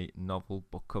on a novel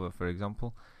book cover, for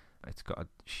example. It's got a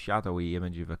shadowy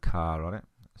image of a car on it,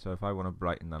 so if I want to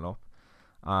brighten that up,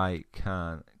 I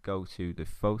can go to the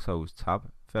Photos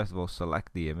tab. First of all,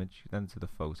 select the image, then to the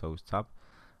Photos tab,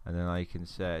 and then I can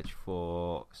search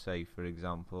for, say for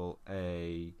example,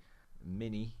 a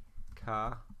mini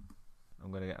car.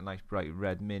 I'm going to get a nice bright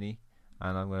red mini,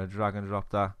 and I'm going to drag and drop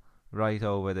that right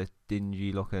over the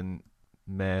dingy looking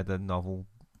murder novel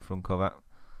front cover,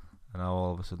 and now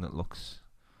all of a sudden it looks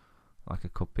like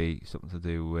it could be something to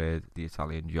do with the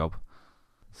Italian Job.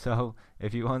 So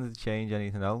if you wanted to change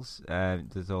anything else,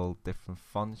 there's all different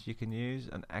fonts you can use,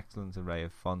 an excellent array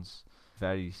of fonts,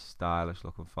 very stylish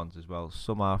looking fonts as well.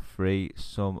 Some are free,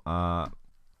 some are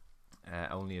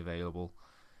only available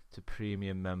to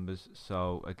premium members.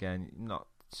 So again,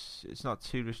 it's not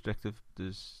too restrictive.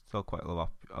 There's still quite a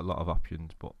lot of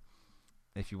options, but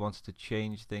if you wanted to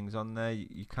change things on there,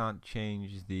 you can't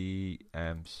change the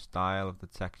style of the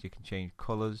text. You can change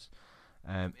colors.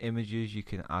 Images you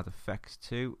can add effects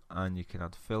to, and you can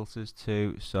add filters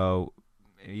to. So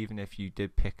even if you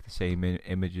did pick the same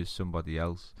image as somebody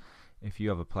else, if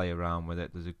you ever play around with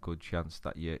it, there's a good chance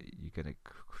that you're going to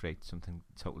create something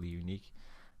totally unique.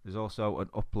 There's also an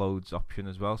uploads option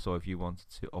as well, so if you wanted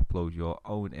to upload your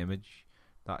own image,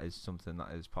 that is something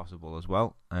that is possible as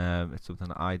well. It's something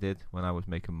that I did when I was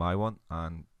making my one,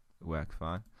 and it worked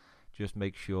fine. Just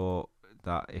make sure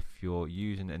that if you're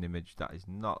using an image that is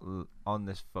not on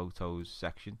this photos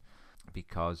section,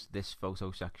 because this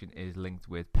photo section is linked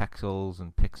with Pexels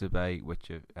and Pixabay, which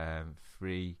are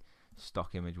free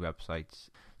stock image websites.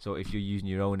 So if you're using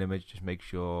your own image, just make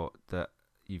sure that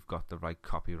you've got the right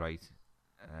copyright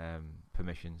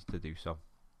permissions to do so.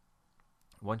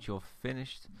 Once you're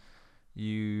finished,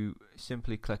 you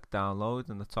simply click download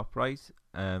in the top right.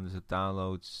 There's a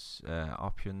downloads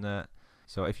option there.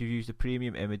 So if you've used a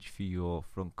premium image for your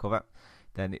front cover,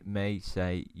 then it may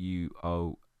say you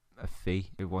owe a fee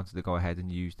if you wanted to go ahead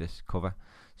and use this cover.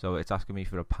 So it's asking me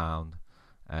for £1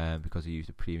 because I used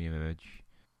a premium image.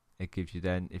 It gives you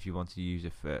then, if you want to use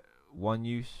it for one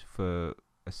use for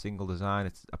a single design,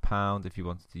 it's £1. If you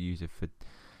wanted to use it for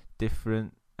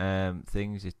different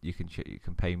things, you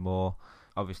can pay more.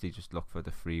 Obviously, just look for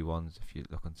the free ones if you're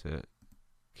looking to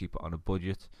keep it on a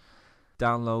budget.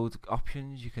 Download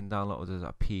options: you can download it as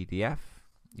a PDF,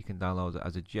 you can download it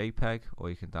as a JPEG, or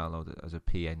you can download it as a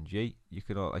PNG. You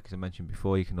can, like I mentioned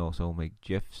before, you can also make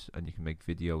GIFs and you can make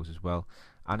videos as well.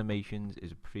 Animations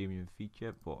is a premium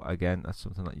feature, but again, that's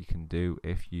something that you can do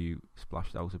if you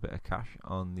splashed out a bit of cash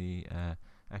on the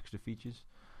extra features.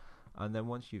 And then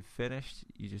once you've finished,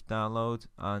 you just download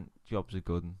and jobs are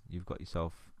good. You've got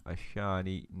yourself a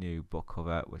shiny new book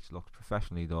cover which looks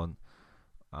professionally done,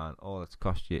 and all it's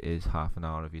cost you is half an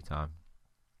hour of your time.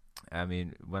 I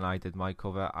mean, when I did my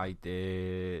cover, I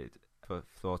did, for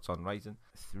Thoughts on Writing,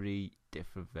 3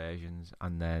 different versions,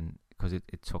 and then because it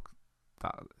took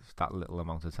that little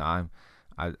amount of time,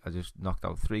 I just knocked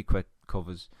out 3 quick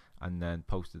covers and then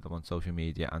posted them on social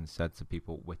media and said to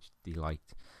people which they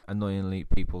liked. Annoyingly,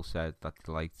 people said that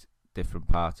they liked different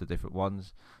parts of different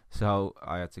ones, so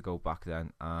I had to go back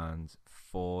then and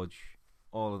forge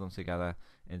all of them together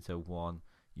into one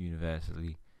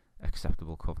universally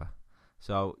acceptable cover.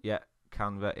 So yeah,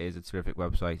 Canva is a terrific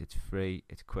website. It's free,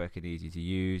 it's quick and easy to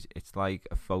use. It's like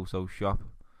a Photoshop,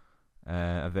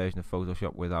 a version of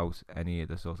Photoshop without any of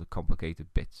the sort of complicated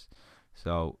bits.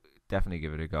 So definitely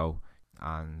give it a go,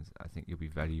 and I think you'll be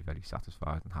very, very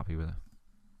satisfied and happy with it.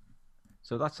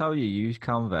 So that's how you use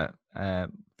Canva.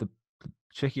 The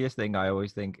trickiest thing I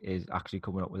always think is actually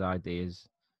coming up with ideas.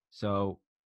 So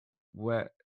where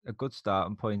a good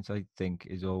starting point, I think,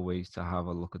 is always to have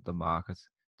a look at the market,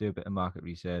 do a bit of market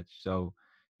research. So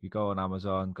you go on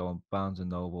Amazon, go on Barnes and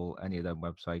Noble, any of them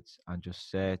websites, and just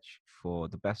search for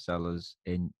the best sellers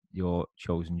in your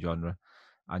chosen genre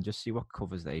and just see what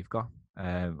covers they've got.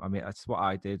 I mean, that's what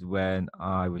I did when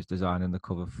I was designing the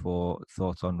cover for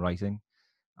Thoughts on Writing.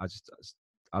 I just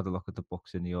had a look at the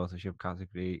books in the authorship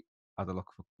category, had a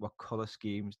look for what color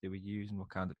schemes they were using, what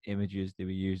kind of images they were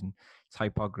using,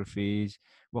 typographies,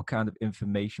 what kind of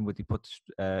information would they put,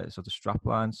 sort of strap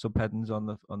lines, subheadings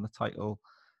on the title,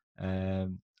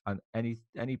 and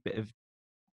any bit of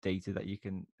data that you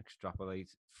can extrapolate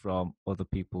from other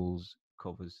people's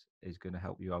covers is going to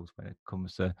help you out when it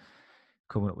comes to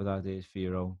coming up with ideas for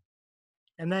your own.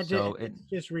 And that it's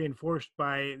just reinforced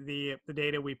by the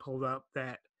data we pulled up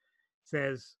that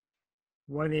says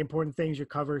one of the important things your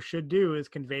cover should do is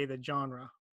convey the genre.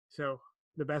 So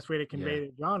the best way to convey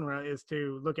the genre is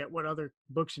to look at what other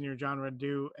books in your genre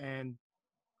do and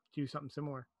do something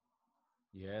similar.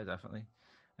 Yeah, definitely.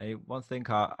 One thing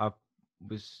I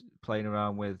was playing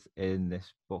around with in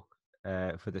this book,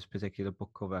 for this particular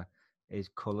book cover, is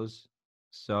colors.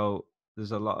 So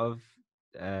there's a lot of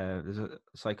there's a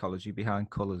psychology behind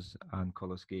colors and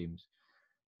color schemes.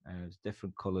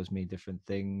 Different colors mean different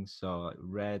things. So like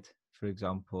red, for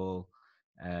example,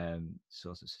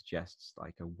 sort of suggests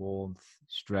like a warmth,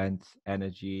 strength,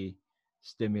 energy,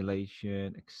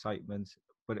 stimulation, excitement.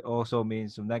 But it also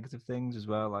means some negative things as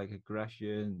well, like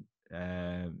aggression,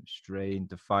 strain,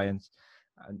 defiance,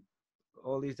 and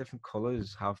all these different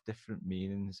colors have different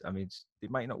meanings. I mean, they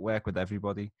might not work with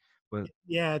everybody, but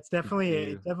yeah, it's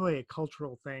definitely a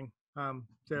cultural thing.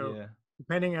 So yeah.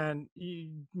 depending on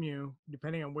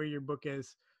depending on where your book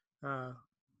is,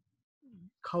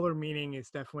 color meaning is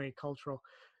definitely cultural.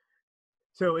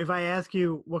 So if I ask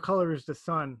you what color is the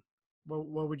sun,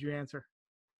 what would you answer?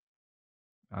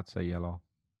 I'd say yellow.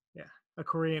 Yeah, a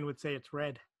Korean would say it's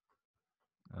red.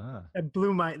 Ah. That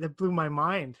blew my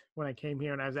mind when I came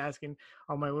here and I was asking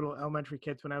all my little elementary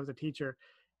kids when I was a teacher,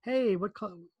 "Hey, what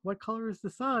color is the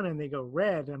sun?" And they go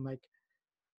red. I'm like,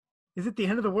 "Is it the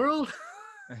end of the world?"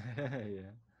 Yeah.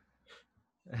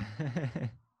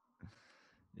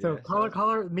 So Yeah. So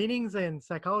color meanings and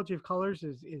psychology of colors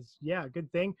is yeah, a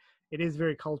good thing. It is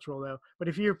very cultural though. But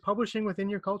if you're publishing within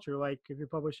your culture, like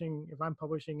if I'm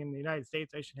publishing in the United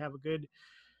States, I should have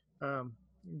a um,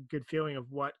 good feeling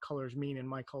of what colors mean in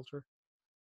my culture.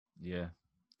 yeah.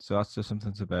 So that's just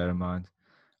something to bear in mind.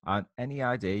 And any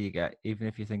idea you get, even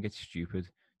if you think it's stupid,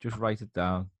 just write it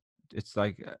down. It's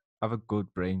like have a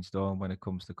good brainstorm when it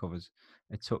comes to covers.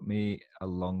 It took me a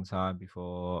long time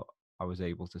before I was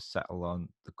able to settle on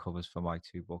the covers for my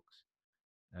two books.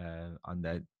 And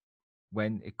then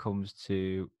when it comes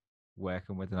to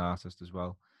working with an artist as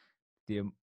well, the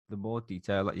more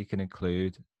detail that you can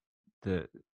include, the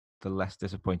the less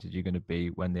disappointed you're going to be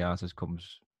when the artist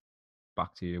comes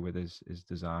back to you with his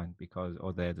design because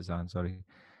or their design, sorry,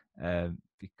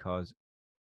 because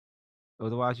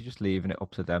otherwise you're just leaving it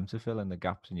up to them to fill in the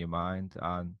gaps in your mind,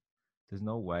 and there's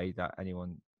no way that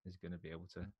anyone is going to be able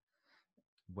to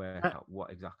work I, out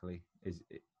what exactly is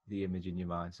the image in your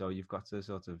mind. So you've got to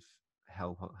sort of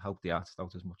help the artist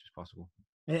out as much as possible.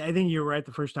 I think you're right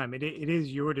the first time. It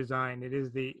is your design. It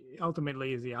is the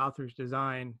ultimately is the author's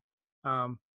design.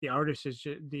 The artist is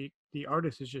the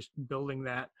artist is just building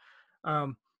that.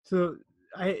 So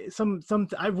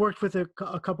I've worked with a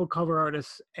couple cover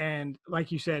artists, and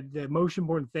like you said, the most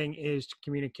important thing is to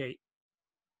communicate.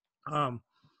 Um,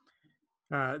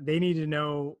 they need to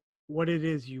know what it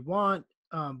is you want,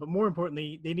 but more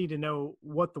importantly, they need to know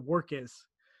what the work is.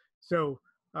 So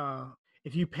uh,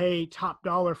 if you pay top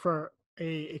dollar for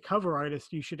a cover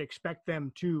artist, you should expect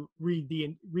them to read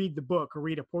the book or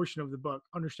read a portion of the book,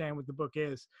 understand what the book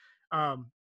is,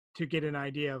 um, to get an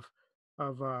idea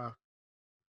of uh,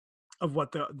 of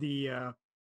what the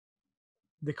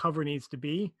cover needs to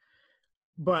be.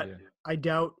 But Yeah. I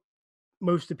doubt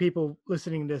most of the people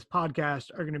listening to this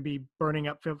podcast are going to be burning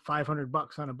up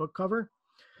 $500 on a book cover.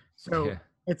 So Yeah.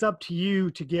 it's up to you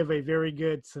to give a very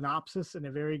good synopsis and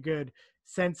a very good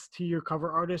sense to your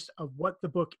cover artist of what the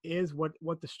book is, what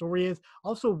the story is,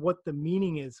 also what the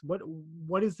meaning is.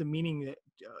 What is the meaning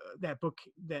that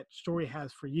that story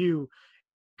has for you?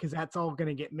 Because that's all going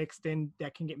to get mixed in.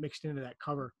 That can get mixed into that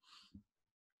cover.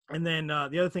 And then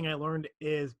the other thing I learned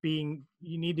is you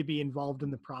need to be involved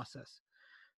in the process.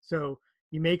 So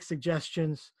you make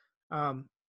suggestions. Um,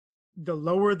 the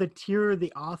lower the tier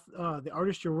the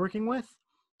artist you're working with,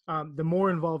 the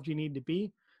more involved you need to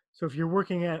be. So if you're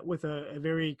working with a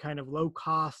very kind of low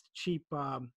cost, cheap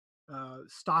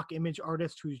stock image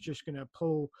artist who's just going to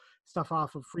pull stuff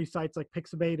off of free sites like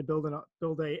Pixabay to build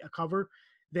a cover,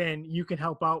 then you can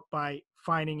help out by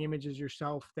finding images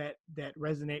yourself that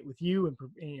resonate with you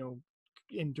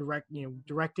and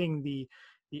directing the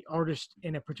artist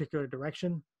in a particular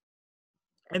direction.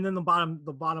 And then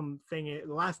the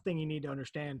last thing you need to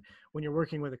understand when you're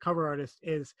working with a cover artist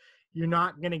is you're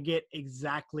not going to get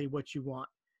exactly what you want.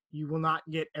 You will not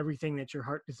get everything that your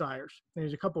heart desires.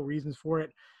 There's a couple reasons for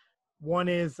it. One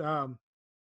is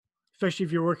especially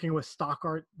if you're working with stock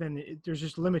art, then there's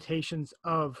just limitations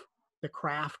of the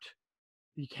craft.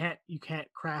 You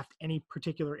can't craft any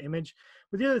particular image.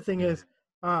 But the other thing Yeah. is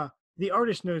the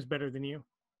artist knows better than you.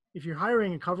 If you're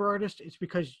hiring a cover artist, it's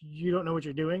because you don't know what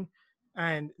you're doing,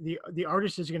 and the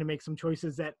artist is going to make some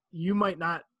choices that you might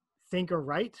not think are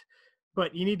right,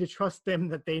 but you need to trust them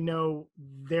that they know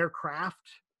their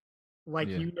craft like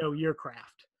Yeah. you know your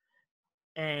craft.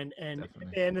 And at Definitely.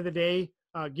 the end of the day,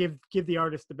 give the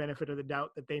artist the benefit of the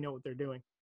doubt that they know what they're doing.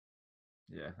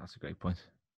 Yeah, that's a great point.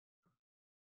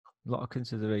 A lot of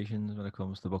considerations when it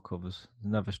comes to book covers. It's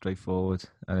never straightforward,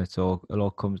 and it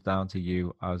all comes down to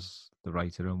you as the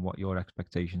writer and what your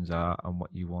expectations are and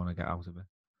what you want to get out of it.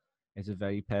 It's a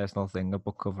very personal thing, a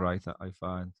book cover writer, I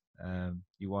find.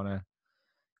 You wanna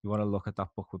look at that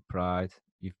book with pride.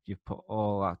 You've put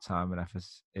all that time and effort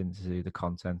into the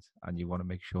content, and you want to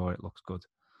make sure it looks good.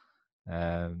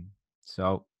 Um,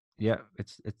 so yeah,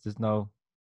 it's there's no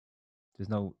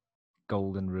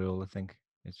golden rule. I think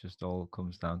it's just all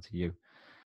comes down to you.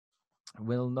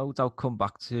 We'll no doubt come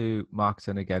back to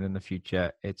marketing again in the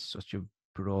future. It's such a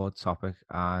broad topic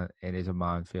and it is a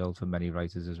minefield for many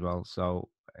writers as well. So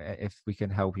if we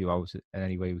can help you out in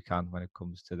any way we can when it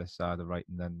comes to this side of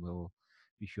writing, then we'll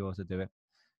be sure to do it.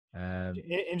 Um,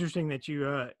 Interesting that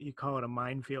you call it a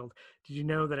minefield. Did you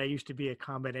know that I used to be a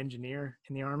combat engineer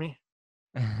in the army?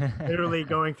 Literally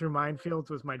going through minefields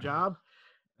was my job.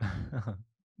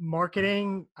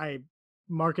 Marketing, I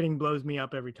marketing blows me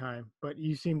up every time, but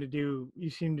you seem to do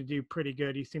pretty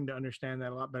good. You seem to understand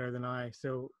that a lot better than I.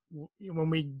 So when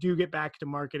we do get back to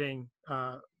marketing,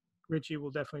 Richie will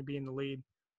definitely be in the lead.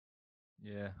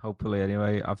 Yeah, hopefully.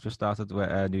 Anyway, I've just started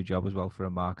a new job as well for a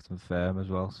marketing firm as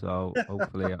well. So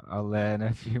hopefully, I'll learn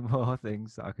a few more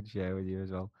things that I can share with you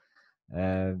as well.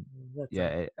 Um, That's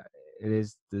yeah, it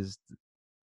is.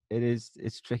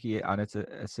 It's tricky and it's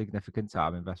a significant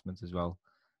time investment as well.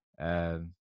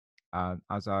 Um, and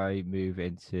as I move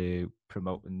into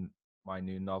promoting my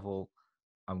new novel,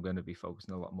 I'm going to be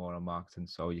focusing a lot more on marketing.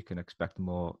 So you can expect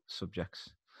more subjects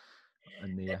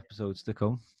in the episodes to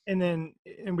come. and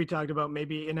we talked about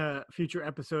maybe in a future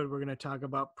episode we're going to talk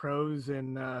about prose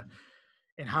and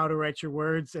how to write your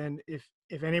words. And if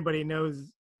anybody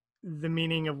knows the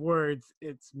meaning of words,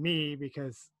 it's me,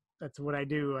 because that's what I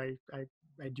do.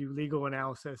 I do legal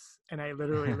analysis, and I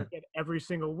literally look at every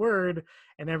single word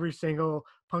and every single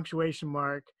punctuation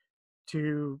mark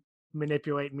to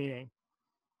manipulate meaning.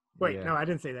 Wait, Yeah. no, I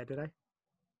didn't say that, did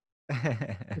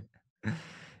I?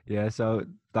 Yeah, so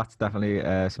that's definitely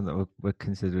something we're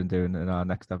considering doing in our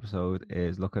next episode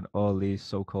is look at all these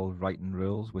so-called writing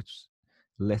rules which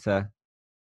litter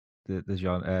the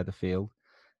genre, the field,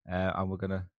 and we're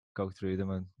gonna go through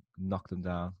them and knock them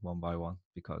down one by one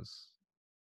because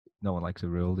no one likes a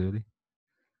rule, do they?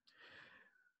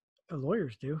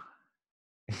 Lawyers do.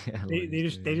 Yeah, They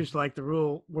lawyers just do. like the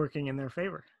rule working in their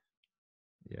favor.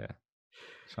 Yeah,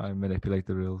 try and manipulate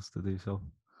the rules to do so.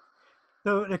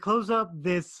 So to close up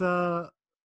this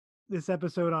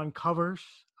episode on covers,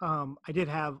 I did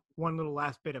have one little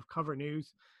last bit of cover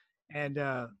news, and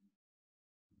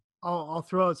I'll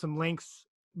throw out some links.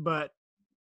 But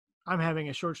I'm having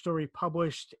a short story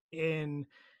published in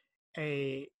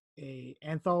a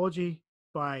anthology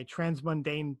by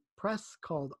Transmundane Press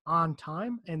called On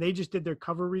Time, and they just did their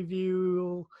cover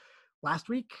review last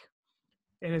week,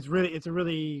 and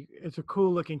it's a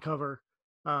cool looking cover,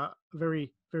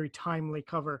 very timely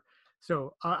cover.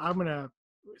 So I'm gonna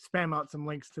spam out some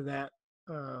links to that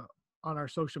uh, on our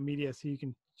social media so you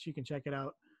can check it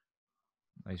out.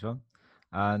 Nice one.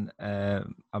 And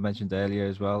I mentioned earlier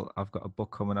as well, I've got a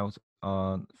book coming out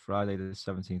on Friday, the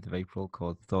 17th of April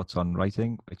called Thoughts on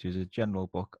Writing, which is a general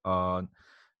book on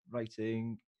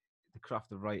writing, the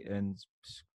craft of writing,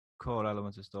 core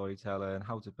elements of storytelling,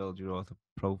 how to build your author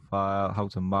profile, how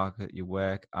to market your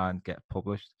work and get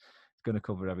published. It's going to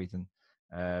cover everything.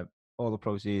 Uh, all the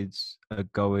proceeds are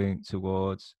going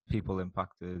towards people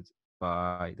impacted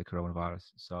by the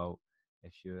coronavirus. So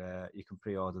if you can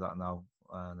pre-order that now,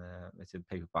 and it's in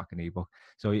paperback and ebook.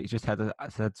 So you just head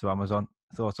to Amazon.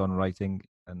 Thoughts on Writing,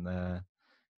 and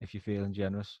if you're feeling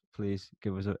generous, please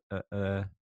give us a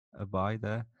buy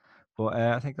there. But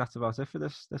I think that's about it for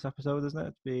this episode, isn't it?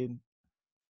 It's been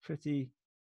pretty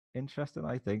interesting.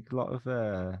 I think a lot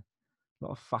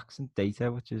of facts and data,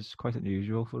 which is quite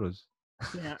unusual for us.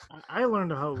 Yeah, I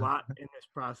learned a whole lot in this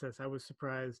process. I was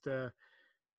surprised.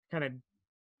 Kind of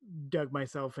dug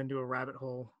myself into a rabbit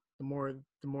hole the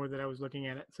more that I was looking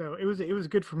at it. So it was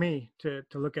good for me to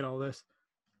look at all this.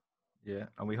 Yeah,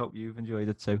 and we hope you've enjoyed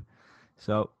it too.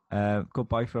 So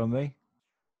goodbye from me.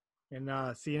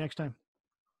 And see you next time.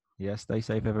 Yeah, stay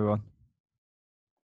safe, everyone.